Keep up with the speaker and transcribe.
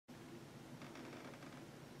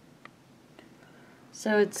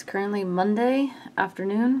So it's currently Monday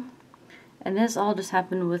afternoon, and this all just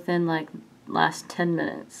happened within like last 10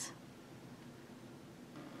 minutes.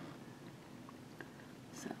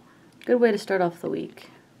 So, good way to start off the week.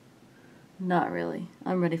 Not really.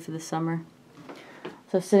 I'm ready for the summer.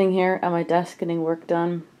 So sitting here at my desk getting work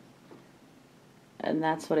done, and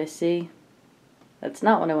that's what I see. That's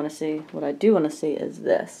not what I want to see. What I do want to see is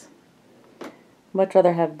this. Much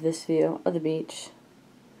rather have this view of the beach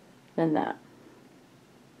than that.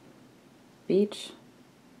 Beach,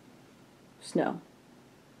 snow.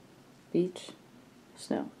 Beach,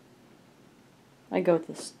 snow. I go with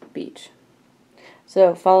this beach.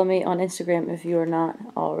 So follow me on Instagram if you are not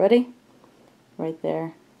already. Right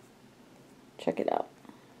there. Check it out.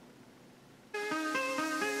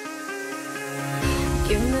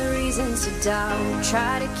 Give me reasons to doubt,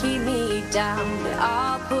 try to keep me down, but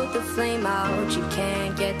I'll put the flame out, you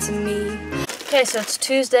can't get to me. Okay, so it's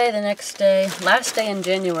Tuesday, the next day, last day in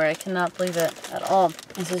January. I cannot believe it at all.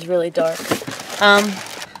 This is really dark.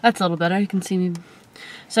 That's a little better, you can see me.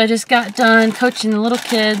 So I just got done coaching the little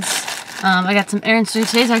kids. I got some errands to do.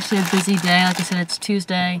 Today's actually a busy day. Like I said, it's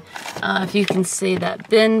Tuesday. If you can see that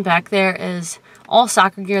bin back there is all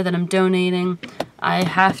soccer gear that I'm donating. I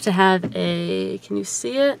have to have a, can you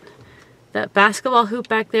see it? That basketball hoop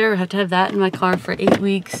back there. I have to have that in my car for 8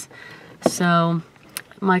 weeks. So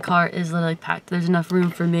my car is literally packed. There's enough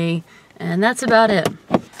room for me, and that's about it.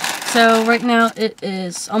 So right now it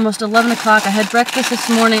is almost 11 o'clock. I had breakfast this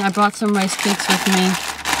morning. I brought some rice cakes with me,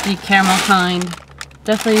 the caramel kind.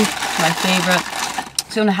 Definitely my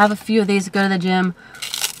favorite. So I'm gonna have a few of these to go to the gym.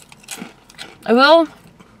 I will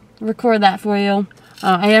record that for you.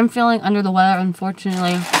 I am feeling under the weather,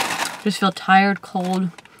 unfortunately. Just feel tired,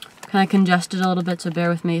 cold, kind of congested a little bit, so bear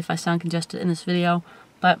with me if I sound congested in this video.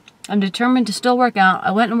 But I'm determined to still work out.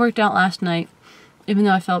 I went and worked out last night, even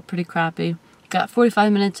though I felt pretty crappy. Got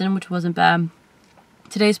 45 minutes in, which wasn't bad.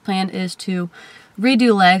 Today's plan is to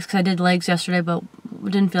redo legs, because I did legs yesterday, but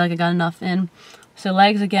didn't feel like I got enough in. So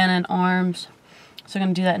legs again and arms. So I'm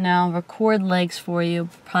going to do that now. Record legs for you,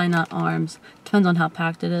 probably not arms. Depends on how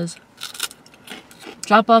packed it is.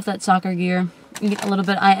 Drop off that soccer gear, eat a little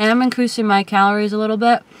bit. I am increasing my calories a little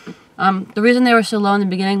bit. The reason they were so low in the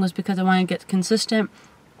beginning was because I wanted to get consistent,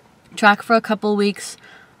 track for a couple weeks,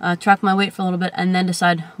 track my weight for a little bit, and then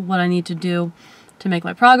decide what I need to do to make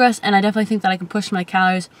my progress. And I definitely think that I can push my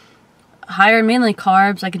calories higher, mainly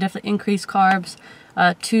carbs. I can definitely increase carbs.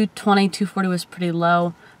 220, 240 was pretty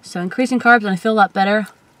low. So increasing carbs, and I feel a lot better.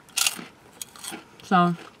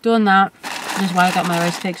 So doing that is why I got my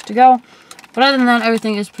rice cakes to go. But other than that,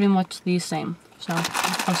 everything is pretty much the same. So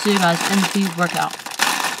I'll see you guys in the workout.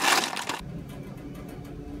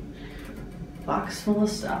 Box full of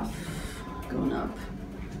stuff. Going up.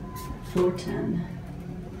 410.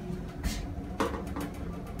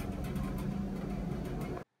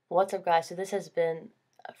 What's up, guys? So this has been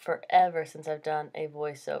forever since I've done a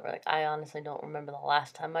voiceover. Like, I honestly don't remember the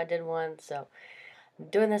last time I did one. So I'm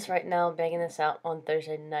doing this right now, banging this out on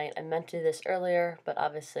Thursday night. I meant to do this earlier, but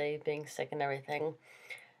obviously being sick and everything,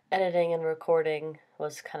 editing and recording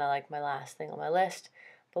was kind of like my last thing on my list.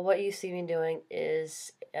 But what you see me doing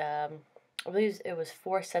is, I believe it was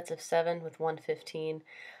 4 sets of 7 with 115.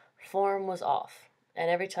 Form was off, and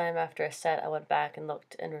every time after a set I went back and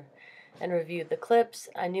looked and reviewed the clips.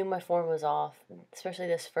 I knew my form was off, especially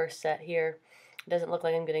this first set here. It doesn't look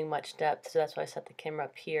like I'm getting much depth, so that's why I set the camera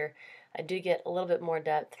up here. I do get a little bit more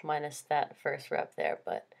depth minus that first rep there,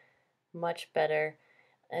 but much better.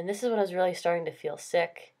 And this is when I was really starting to feel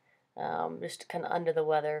sick, just kind of under the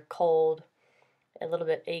weather, cold, a little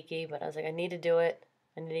bit achy, but I was like, I need to do it.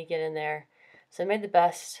 I need to get in there. So I made the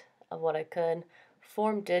best of what I could.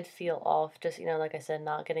 Form did feel off, just, like I said,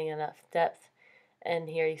 not getting enough depth. And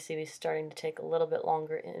here you see me starting to take a little bit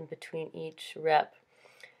longer in between each rep,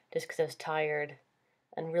 just because I was tired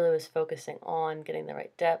and really was focusing on getting the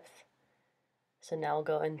right depth. So now we'll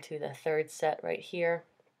go into the third set right here.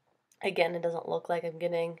 Again, it doesn't look like I'm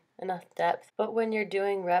getting enough depth, but when you're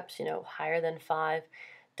doing reps, higher than 5,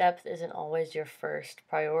 depth isn't always your first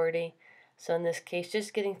priority. So in this case,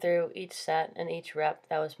 just getting through each set and each rep,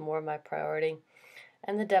 that was more my priority.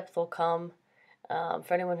 And the depth will come.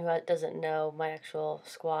 For anyone who doesn't know, my actual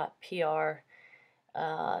squat PR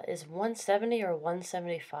is 170 or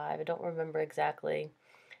 175. I don't remember exactly.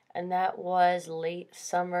 And that was late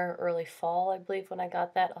summer, early fall, I believe, when I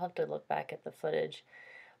got that. I'll have to look back at the footage.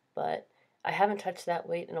 But I haven't touched that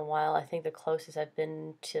weight in a while. I think the closest I've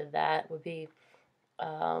been to that would be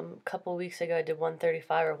a couple weeks ago. I did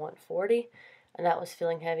 135 or 140, and that was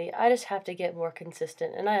feeling heavy. I just have to get more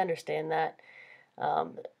consistent, and I understand that.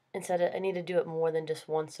 instead I need to do it more than just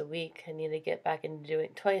once a week. I need to get back into doing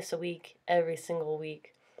twice a week, every single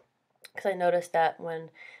week. Because I noticed that when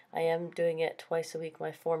I am doing it twice a week,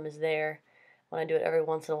 my form is there. When I do it every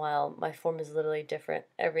once in a while, my form is literally different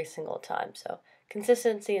every single time. So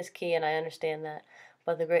consistency is key, and I understand that.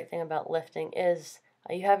 But the great thing about lifting is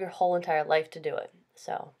you have your whole entire life to do it.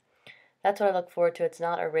 So that's what I look forward to. It's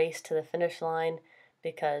not a race to the finish line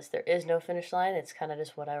because there is no finish line. It's kind of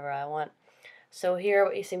just whatever I want. So here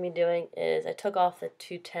what you see me doing is I took off the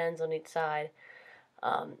 2 10s on each side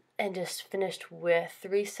and just finished with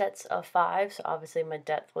 3 sets of 5. So obviously my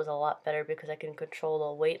depth was a lot better because I can control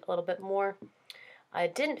the weight a little bit more. I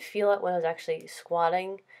didn't feel it when I was actually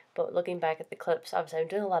squatting, but looking back at the clips, obviously I'm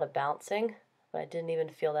doing a lot of bouncing, but I didn't even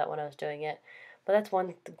feel that when I was doing it. But that's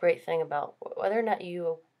one great thing about whether or not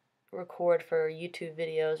you record for YouTube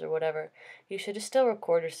videos or whatever, you should just still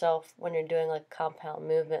record yourself when you're doing like compound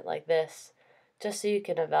movement like this, just so you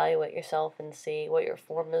can evaluate yourself and see what your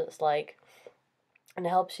form is like, and it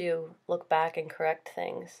helps you look back and correct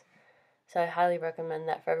things. So I highly recommend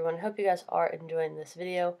that for everyone. I hope you guys are enjoying this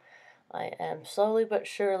video. I am slowly but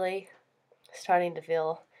surely starting to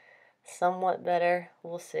feel somewhat better.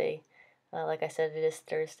 We'll see. Like I said, it is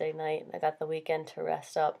Thursday night. I got the weekend to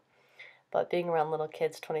rest up. But being around little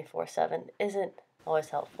kids 24/7 isn't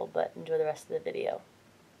always helpful, but enjoy the rest of the video.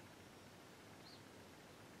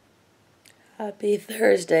 Happy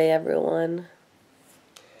Thursday, everyone.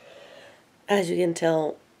 As you can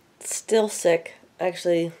tell, still sick.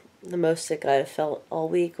 Actually, the most sick I've felt all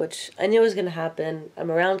week, which I knew was going to happen.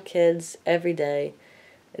 I'm around kids every day.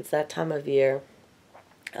 It's that time of year.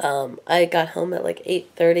 I got home at like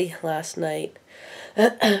 8:30 last night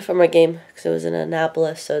from my game because it was in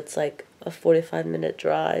Annapolis, so it's like a 45-minute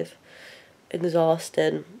drive.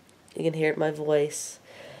 Exhausted. You can hear my voice.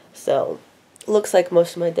 So, looks like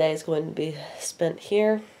most of my day is going to be spent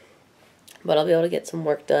here, but I'll be able to get some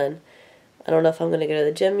work done. I don't know if I'm going to go to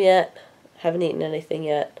the gym yet. Haven't eaten anything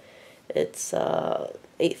yet. It's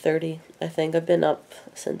 8:30, I think. I've been up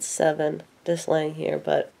since 7, just laying here,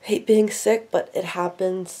 but hate being sick, but it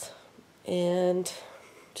happens, and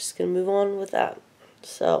just going to move on with that.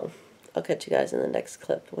 So, I'll catch you guys in the next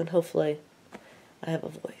clip when hopefully I have a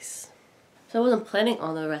voice. So I wasn't planning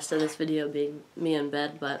on the rest of this video being me in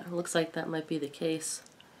bed, but it looks like that might be the case.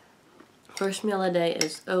 First meal of the day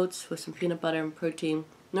is oats with some peanut butter and protein.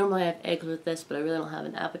 Normally I have eggs with this, but I really don't have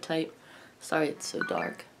an appetite. Sorry it's so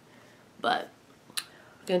dark. But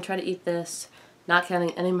I'm going to try to eat this, not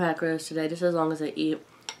counting any macros today, just as long as I eat.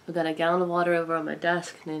 I've got a gallon of water over on my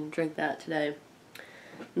desk, and I didn't drink that today.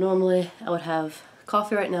 Normally I would have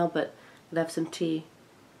coffee right now, but I'd have some tea.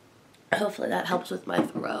 Hopefully that helps with my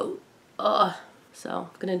throat. So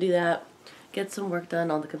I'm going to do that, get some work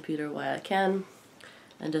done on the computer while I can,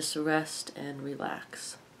 and just rest and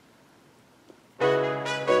relax.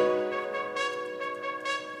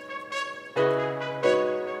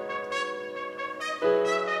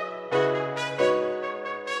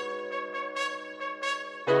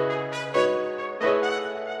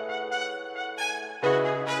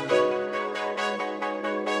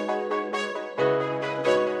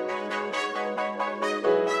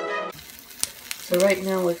 So right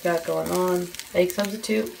now we've got going on egg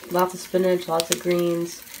substitute, lots of spinach, lots of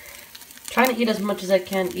greens. Trying to eat as much as I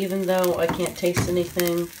can even though I can't taste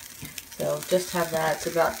anything. So just have that. It's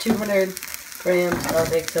about 200 grams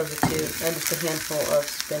of egg substitute and just a handful of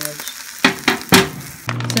spinach.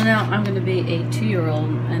 So now I'm going to be a 2-year-old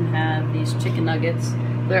and have these chicken nuggets.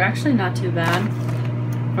 They're actually not too bad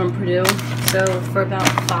from Purdue. So for about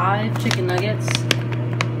 5 chicken nuggets,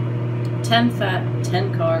 10 fat,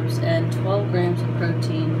 10 carbs, and 12 grams of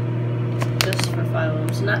protein just for 5 of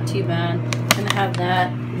them. So not too bad. I'm going to have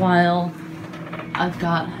that while I've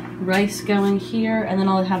got rice going here, and then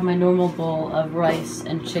I'll have my normal bowl of rice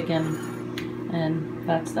and chicken, and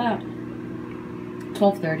that's that.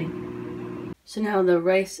 12:30. So now the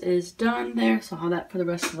rice is done there, so I'll have that for the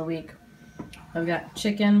rest of the week. I've got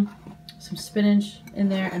chicken, some spinach in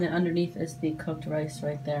there, and then underneath is the cooked rice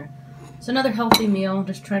right there. So another healthy meal,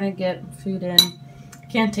 just trying to get food in.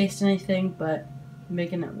 Can't taste anything, but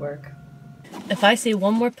making it work. If I see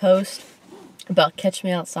one more post about Catch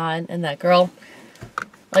Me Outside and that girl,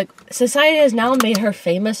 like, society has now made her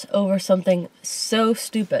famous over something so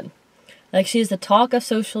stupid. Like, she's the talk of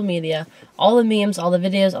social media, all the memes, all the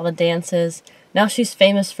videos, all the dances. Now she's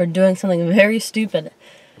famous for doing something very stupid.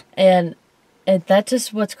 And that's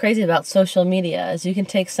just what's crazy about social media, is you can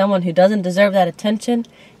take someone who doesn't deserve that attention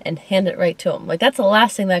and hand it right to them. Like, that's the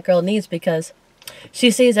last thing that girl needs, because she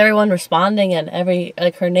sees everyone responding and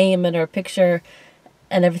her name and her picture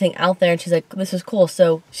and everything out there, and she's like, this is cool.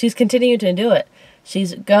 So she's continuing to do it.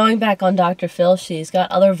 She's going back on Dr. Phil. She's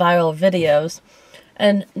got other viral videos.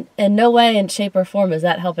 And in no way, in shape, or form is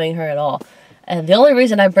that helping her at all. And the only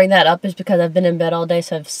reason I bring that up is because I've been in bed all day,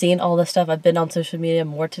 so I've seen all this stuff. I've been on social media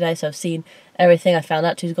more today, so I've seen everything. I found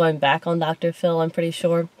out she's going back on Dr. Phil, I'm pretty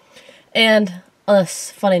sure. And on a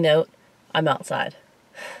funny note, I'm outside.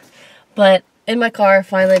 But in my car,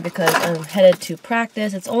 finally, because I'm headed to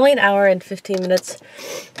practice. It's only an hour and 15 minutes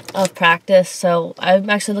of practice, so I'm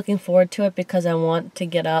actually looking forward to it because I want to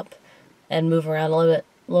get up and move around a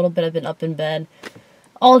little bit. I've been up in bed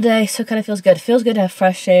all day, so it kind of feels good. It feels good to have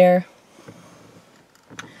fresh air.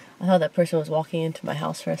 I thought that person was walking into my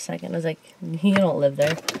house for a second. I was like, you don't live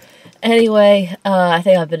there. Anyway, I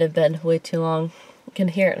think I've been in bed way too long. You can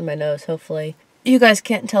hear it in my nose, hopefully. You guys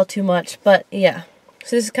can't tell too much, but yeah.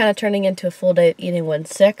 So this is kind of turning into a full day of eating when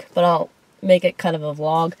sick, but I'll make it kind of a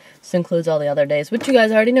vlog. This includes all the other days, which you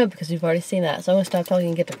guys already know because you've already seen that. So I'm going to stop talking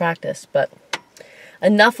and get to practice. But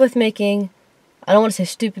enough with making, I don't want to say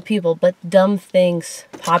stupid people, but dumb things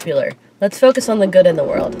popular. Let's focus on the good in the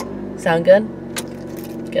world. Sound good?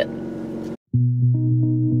 Good.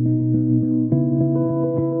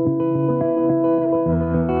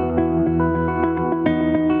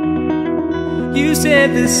 You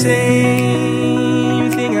said the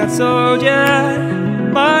same thing I told ya.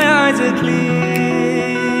 My eyes are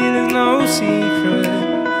clear, there's no secret.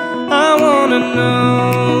 I wanna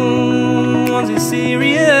know, was it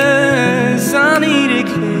serious? I need it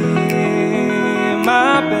clear,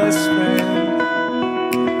 my best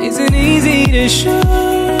friend. Isn't easy to show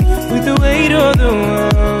with the weight of the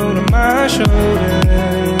world on my shoulders.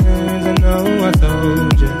 I know I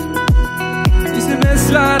told you, it's the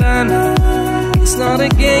best light I know. It's not a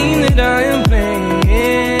game that I am playing.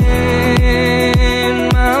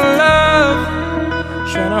 My love,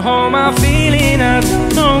 trying to hold my feeling, I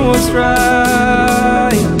don't know what's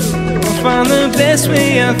right. I'll find the best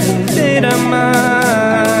way, I think that I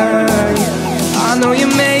might. I know you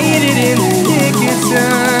made it in the nick of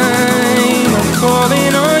time. I'm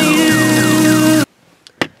calling on you.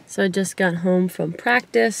 So I just got home from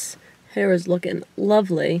practice. Hair is looking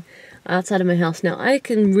lovely outside of my house now. I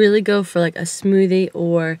can really go for like a smoothie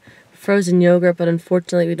or frozen yogurt, but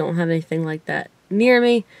unfortunately we don't have anything like that near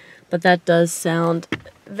me. But that does sound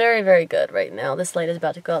very, very good right now. This light is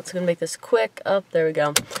about to go out, so I'm going to make this quick. Oh, there we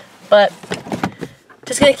go. But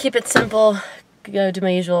just going to keep it simple. Go do my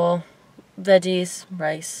usual veggies,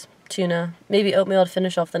 rice, tuna, maybe oatmeal to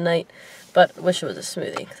finish off the night. But wish it was a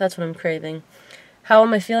smoothie, because that's what I'm craving. How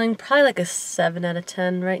am I feeling? Probably like a 7 out of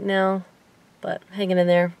 10 right now. But hanging in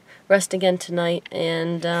there. Rest again tonight,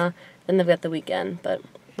 and then I've got the weekend, but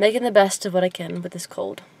making the best of what I can with this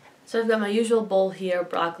cold. So I've got my usual bowl here,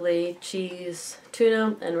 broccoli, cheese,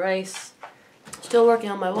 tuna, and rice. Still working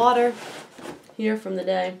on my water here from the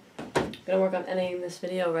day. Gonna work on editing this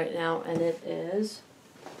video right now, and it is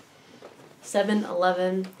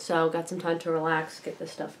 7:11, so I've got some time to relax, get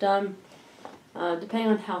this stuff done. Depending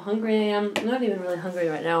on how hungry I am, I'm not even really hungry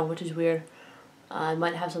right now, which is weird. I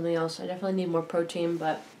might have something else. I definitely need more protein,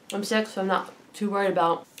 but I'm sick, so I'm not too worried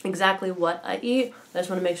about exactly what I eat. I just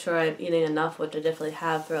want to make sure I'm eating enough, which I definitely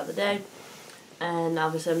have throughout the day. And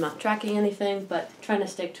obviously I'm not tracking anything, but trying to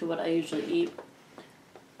stick to what I usually eat.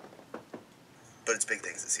 But it's big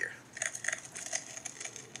things this year.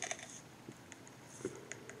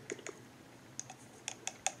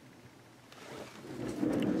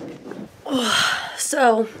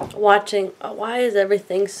 So, watching, why is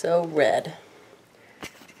everything so red?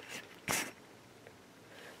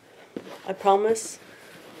 I promise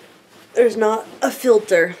there's not a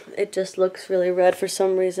filter. It just looks really red for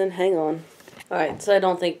some reason. Hang on. Alright, so I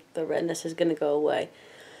don't think the redness is going to go away.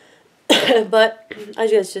 But,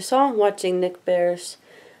 as you guys just saw, I'm watching Nick Bear's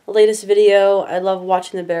latest video. I love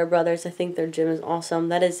watching the Bear Brothers. I think their gym is awesome.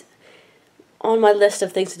 That is on my list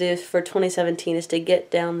of things to do for 2017, is to get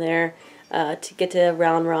down there, to get to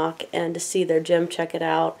Round Rock, and to see their gym, check it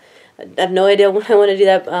out. I have no idea when I want to do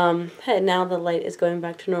that. Hey, now the light is going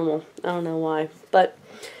back to normal. I don't know why. But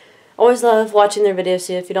I always love watching their videos.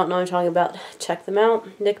 So if you don't know what I'm talking about, check them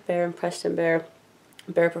out. Nick Bear and Preston Bear,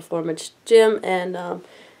 Bear Performance Gym, and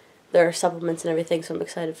their supplements and everything. So I'm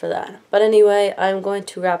excited for that. But anyway, I'm going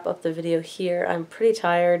to wrap up the video here. I'm pretty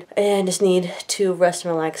tired and just need to rest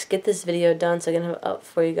and relax. Get this video done so I can have it up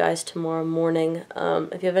for you guys tomorrow morning.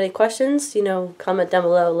 If you have any questions, comment down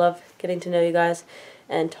below. Love getting to know you guys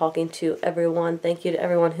and talking to everyone. Thank you to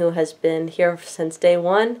everyone who has been here since day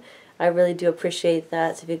one. I really do appreciate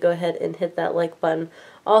that. So if you go ahead and hit that like button.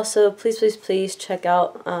 Also, please, please, please check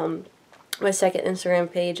out my second Instagram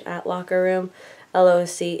page at locheroom,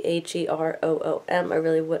 LOCHEROOM. I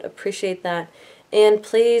really would appreciate that. And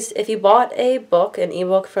please, if you bought a book, an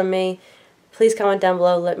ebook from me, please comment down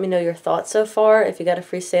below. Let me know your thoughts so far. If you got a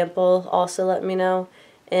free sample, also let me know.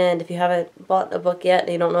 And if you haven't bought a book yet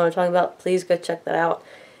and you don't know what I'm talking about, please go check that out.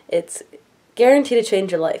 It's guaranteed to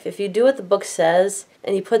change your life. If you do what the book says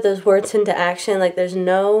and you put those words into action, like, there's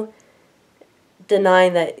no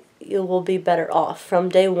denying that you will be better off. From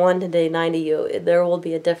day 1 to day 90, there will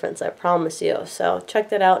be a difference, I promise you. So check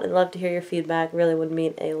that out. I'd love to hear your feedback. Really would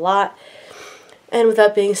mean a lot. And with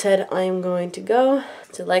that being said, I am going to go.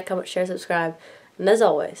 So like, comment, share, subscribe. And as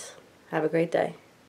always, have a great day.